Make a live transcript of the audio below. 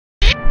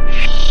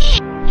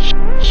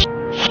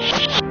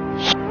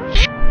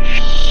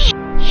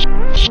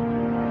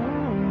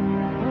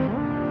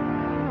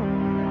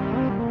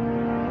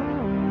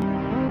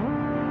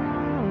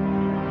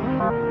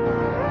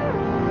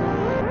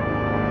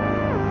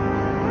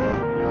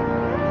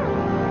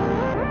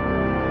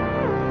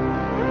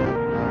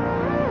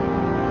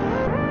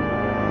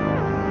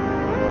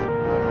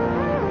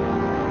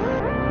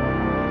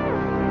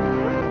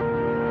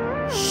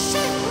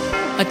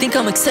I think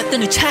I'm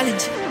accepting the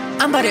challenge.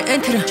 I'm about to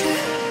enter the.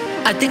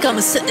 I think I'm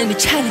accepting the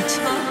challenge.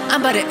 I'm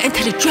about to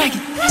enter the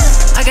dragon.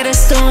 I got that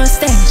star on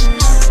stage.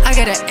 I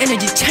got that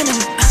energy channeling.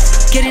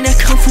 Getting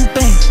that kung fu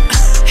bang.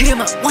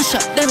 Hitting my one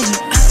shot damage.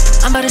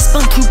 I'm about to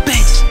spun 2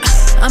 bags.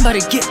 I'm about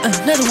to get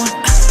another one.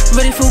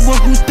 Ready for war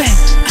who's back.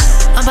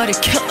 I'm about to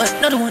kill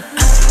another one.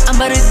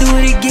 I'm about to do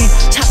it again.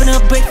 Chopping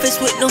up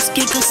breakfast with no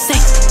skin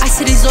consent. I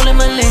said it's all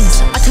in my lens.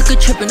 I took a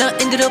trip and I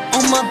ended up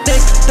on my bed.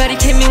 Baddie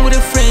came in with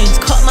her friends.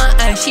 Caught my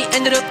eye, she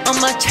ended up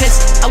on my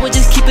chest. I was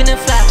just keeping it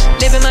fly,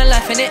 living my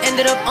life and it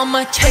ended up on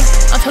my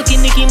chest. I'm talking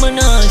Nicki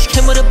Minaj,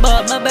 came with a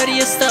bob, my baddie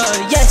a star,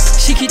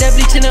 yes. She keep that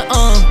bleach in her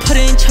arm, put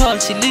her in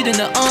charge, she leading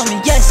the army,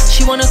 yes.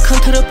 She wanna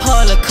come to the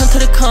parlor, come to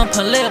the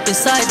compound, lay up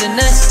inside the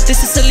nest.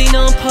 This is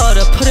Selena and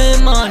Prada, put her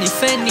in money,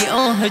 Fendi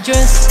on her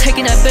dress.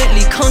 Taking that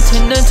Bentley,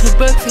 continental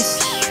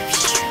breakfast.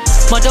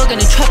 My dog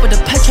in the trap with the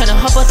pet, tryna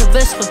hop out the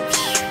Vespa.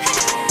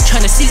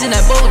 Tryna season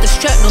that bowl with the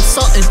strap, no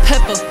salt and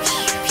pepper.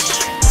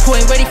 Who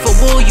ain't ready for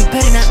war, you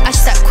better not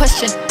ask that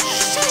question.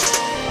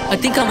 I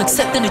think I'm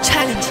accepting the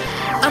challenge.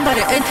 I'm about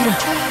to enter the.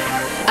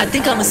 I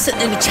think I'm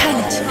accepting the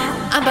challenge.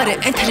 I'm about to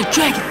enter the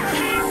dragon.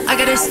 I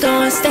got that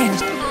star on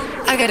stage.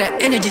 I got that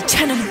energy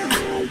channeling.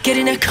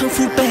 Getting that kung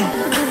fu bang.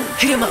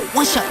 Hitting my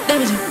one shot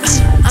damage.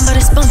 I'm about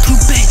to spun 2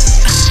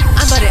 bags.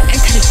 I'm about to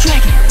enter the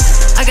dragon.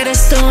 I got that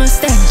star on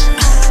stage.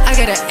 I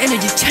got that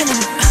energy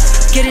channeling.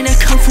 Getting that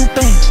kung fu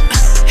bang.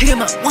 Hitting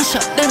my one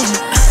shot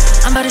damage.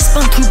 I'm about to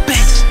spun 2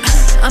 bags.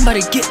 I'm about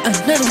to get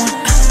another one.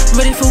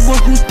 Ready for war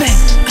who's back.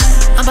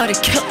 I'm about to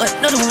kill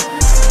another one.